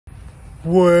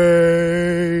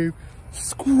Wave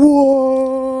Squad,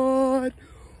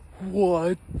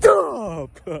 what up?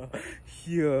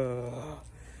 Yeah,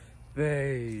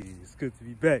 hey, it's good to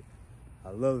be back.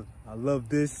 I love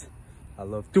this. I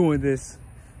love doing this.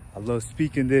 I love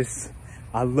speaking this.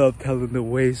 I love telling the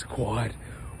Wave Squad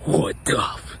what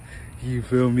up. You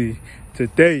feel me?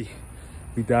 Today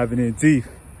we diving in deep.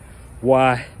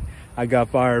 Why I got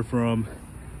fired from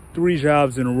 3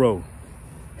 jobs in a row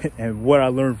and what I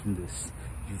learned from this.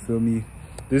 You feel me?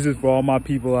 This is for all my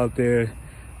people out there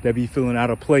that be feeling out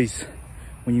of place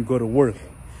when you go to work,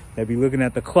 that be looking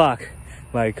at the clock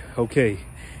like, okay,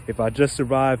 if I just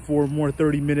survive 4 more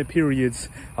 30-minute periods,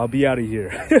 I'll be out of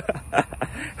here.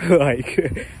 Like,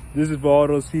 this is for all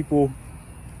those people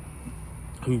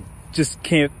who just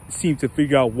can't seem to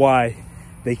figure out why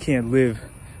they can't live,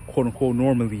 quote unquote,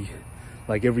 normally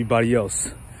like everybody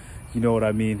else. You know what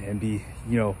I mean? And be,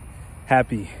 you know,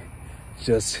 happy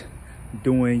just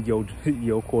doing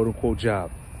your quote unquote job.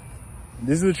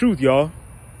 This is the truth, y'all.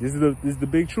 This is the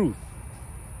big truth.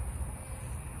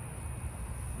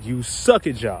 You suck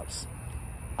at jobs.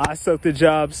 I sucked at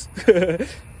jobs.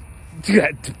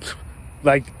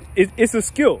 Like, it's a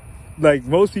skill. Like,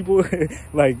 most people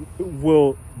like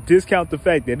will discount the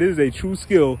fact that it is a true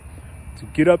skill to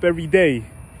get up every day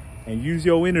and use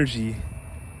your energy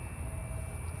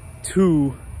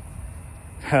to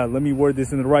let me word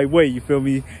this in the right way, you feel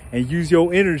me? And use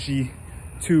your energy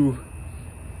to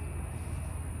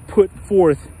put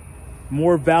forth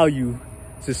more value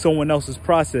to someone else's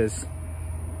process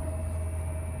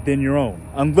than your own.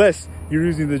 Unless you're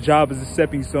using the job as a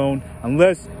stepping stone,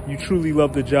 unless you truly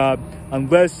love the job,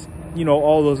 unless, you know,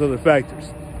 all those other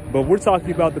factors. But we're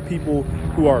talking about the people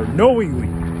who are knowingly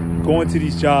going to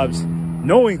these jobs,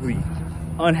 knowingly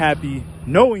unhappy,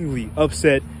 knowingly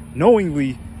upset,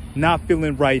 knowingly not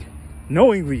feeling right,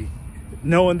 knowing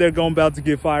they're about to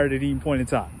get fired at any point in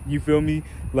time. You feel me?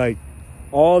 Like,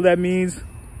 all that means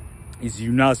is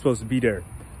you're not supposed to be there.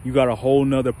 You got a whole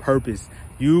nother purpose.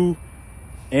 You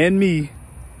and me,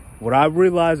 what I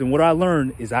realized and what I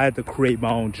learned is I had to create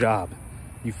my own job.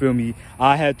 You feel me?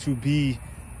 I had to be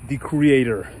the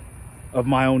creator of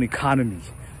my own economy.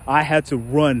 I had to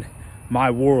run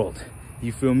my world.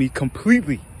 You feel me?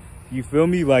 Completely. You feel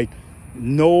me? Like,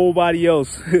 nobody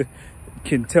else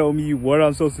can tell me what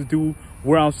I'm supposed to do,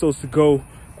 where I'm supposed to go,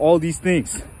 all these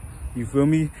things. You feel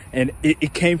me? And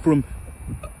it came from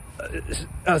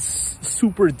a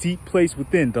super deep place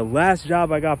within. The last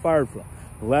job I got fired from.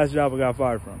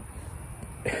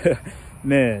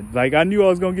 Man, like, I knew I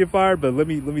was gonna get fired, but let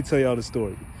me tell y'all the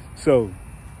story. So,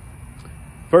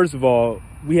 first of all,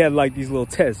 we had like these little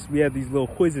tests. We had these little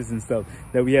quizzes and stuff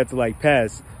that we had to like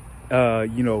pass,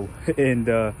 you know,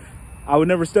 and I would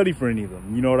never study for any of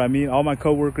them. You know what I mean? All my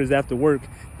coworkers after work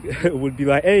would be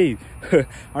like, hey,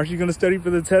 aren't you going to study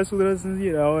for the test with us? And,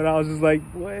 you know, and I was just like,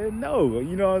 well, no,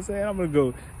 you know what I'm saying? I'm going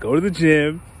to go to the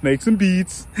gym, make some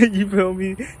beats, you feel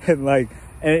me? And like,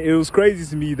 and it was crazy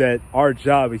to me that our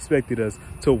job expected us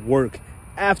to work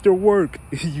after work,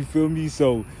 you feel me?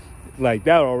 So like,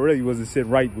 that already wasn't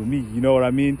sitting right with me, you know what I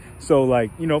mean? So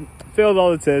like, you know, failed all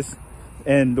the tests.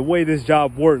 And the way this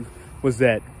job worked was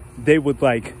that they would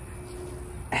like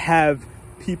have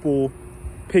people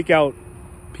pick out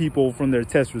people from their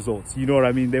test results. You know what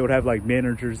I mean? They would have like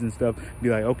managers and stuff be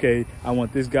like, okay, I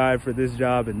want this guy for this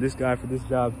job and this guy for this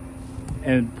job.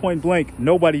 And point blank,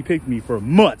 nobody picked me for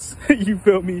months. You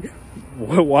feel me?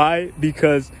 Why?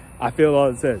 Because I failed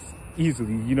all the tests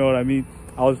easily. You know what I mean?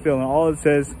 I was failing all the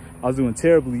tests. I was doing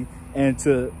terribly. And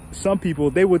to some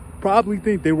people, they would probably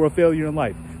think they were a failure in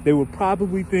life. They would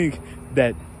probably think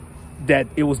that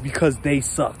it was because they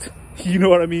sucked. You know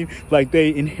what I mean? Like,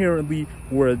 they inherently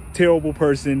were a terrible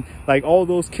person. Like, all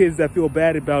those kids that feel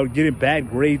bad about getting bad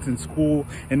grades in school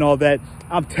and all that.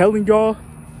 I'm telling y'all,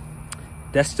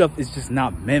 that stuff is just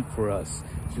not meant for us.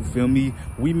 You feel me?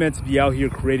 We meant to be out here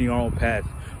creating our own path.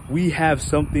 We have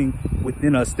something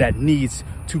within us that needs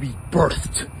to be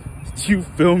birthed. You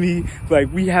feel me?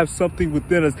 Like, we have something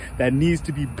within us that needs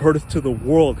to be birthed to the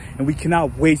world, and we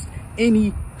cannot waste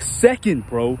any second,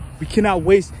 bro. We cannot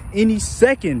waste any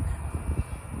second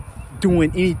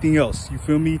doing anything else. You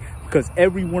feel me? Because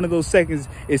every one of those seconds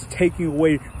is taking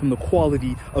away from the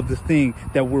quality of the thing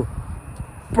that we're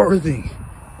birthing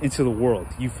into the world.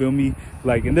 You feel me?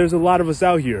 Like, and there's a lot of us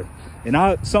out here, and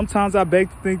sometimes I beg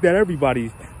to think that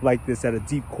everybody's like this at a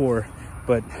deep core,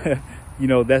 but you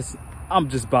know, I'm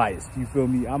just biased. You feel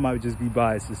me? I might just be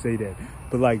biased to say that,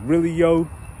 but like, really, yo,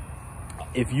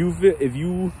 if you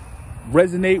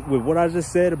resonate with what I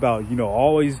just said about, you know,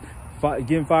 always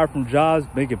getting fired from jobs,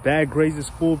 making bad grades at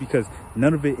school because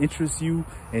none of it interests you,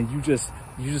 and you just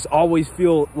you just always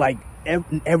feel like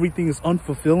everything is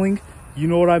unfulfilling. You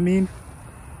know what I mean?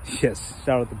 Yes,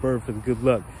 shout out the bird for the good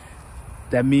luck.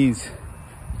 That means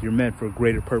you're meant for a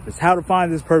greater purpose. How to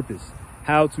find this purpose?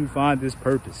 How to find this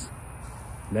purpose?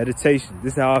 Meditation.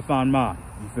 This is how I found mine.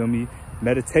 You feel me?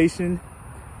 Meditation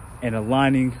and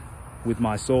aligning with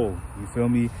my soul. You feel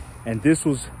me? And this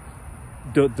was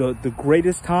the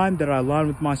greatest time that I aligned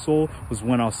with my soul was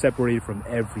when I was separated from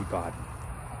everybody.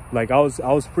 Like I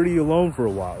was pretty alone for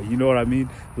a while. You know what I mean?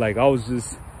 Like I was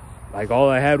just like, all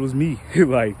I had was me.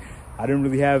 Like I didn't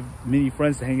really have many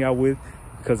friends to hang out with,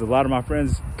 because a lot of my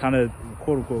friends, kind of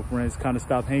quote unquote friends, kind of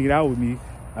stopped hanging out with me.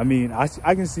 I mean, I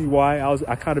can see why.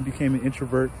 I kind of became an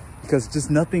introvert, because just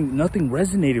nothing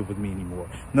resonated with me anymore.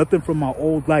 Nothing from my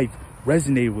old life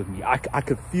resonated with me. I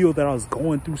could feel that I was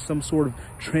going through some sort of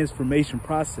transformation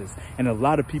process, and a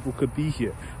lot of people could be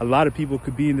here. A lot of people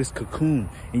could be in this cocoon,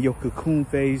 in your cocoon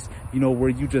phase, you know, where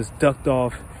you just ducked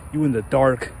off, you in the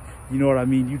dark, you know what I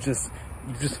mean? You just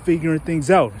figuring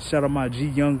things out. Shout out my G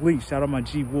Young Lee, shout out my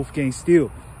G Wolfgang Steele.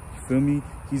 You feel me?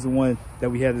 He's the one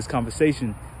that we had this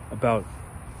conversation about,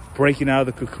 breaking out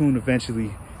of the cocoon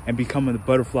eventually and becoming the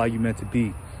butterfly you meant to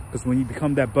be. Because when you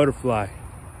become that butterfly,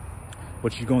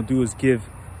 what you're going to do is give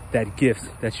that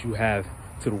gift that you have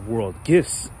to the world.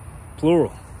 Gifts,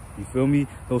 plural. You feel me?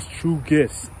 Those true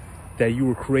gifts that you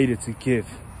were created to give.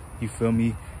 You feel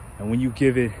me? And when you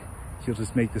give it, you'll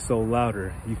just make the soul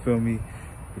louder. You feel me?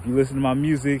 If you listen to my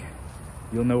music,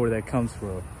 you'll know where that comes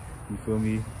from. You feel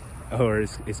me? Or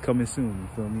it's coming soon. You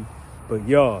feel me? But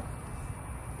y'all,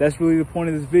 that's really the point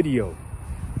of this video.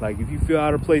 Like, if you feel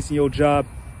out of place in your job,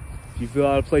 if you feel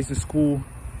out of place in school,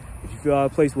 if you feel out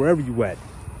of place wherever you at,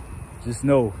 just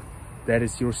know that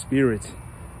it's your spirit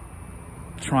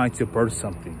trying to birth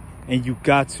something. And you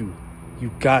got to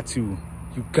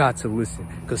listen,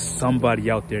 because somebody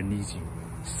out there needs you.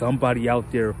 Somebody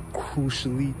out there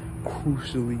crucially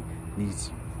needs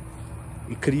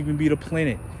you. It could even be the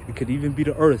planet. It could even be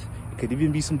the earth. It could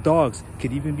even be some dogs. It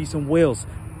could even be some whales.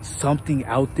 Something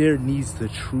out there needs the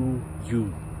true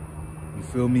you. You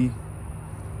feel me?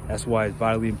 That's why it's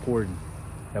vitally important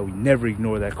that we never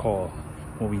ignore that call.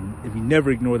 If we never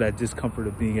ignore that discomfort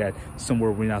of being at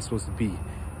somewhere we're not supposed to be,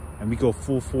 and we go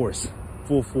full force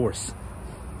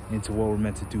into what we're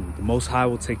meant to do. The Most High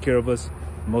will take care of us.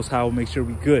 The Most High will make sure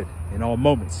we're good in all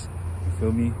moments. You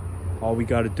feel me? All we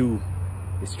got to do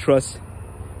is trust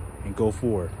and go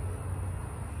forward.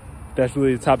 That's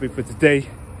really the topic for today.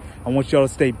 I want y'all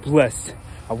to stay blessed.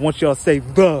 I want y'all to stay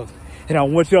loved. And I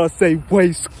want y'all to say,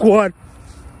 Wave Squad.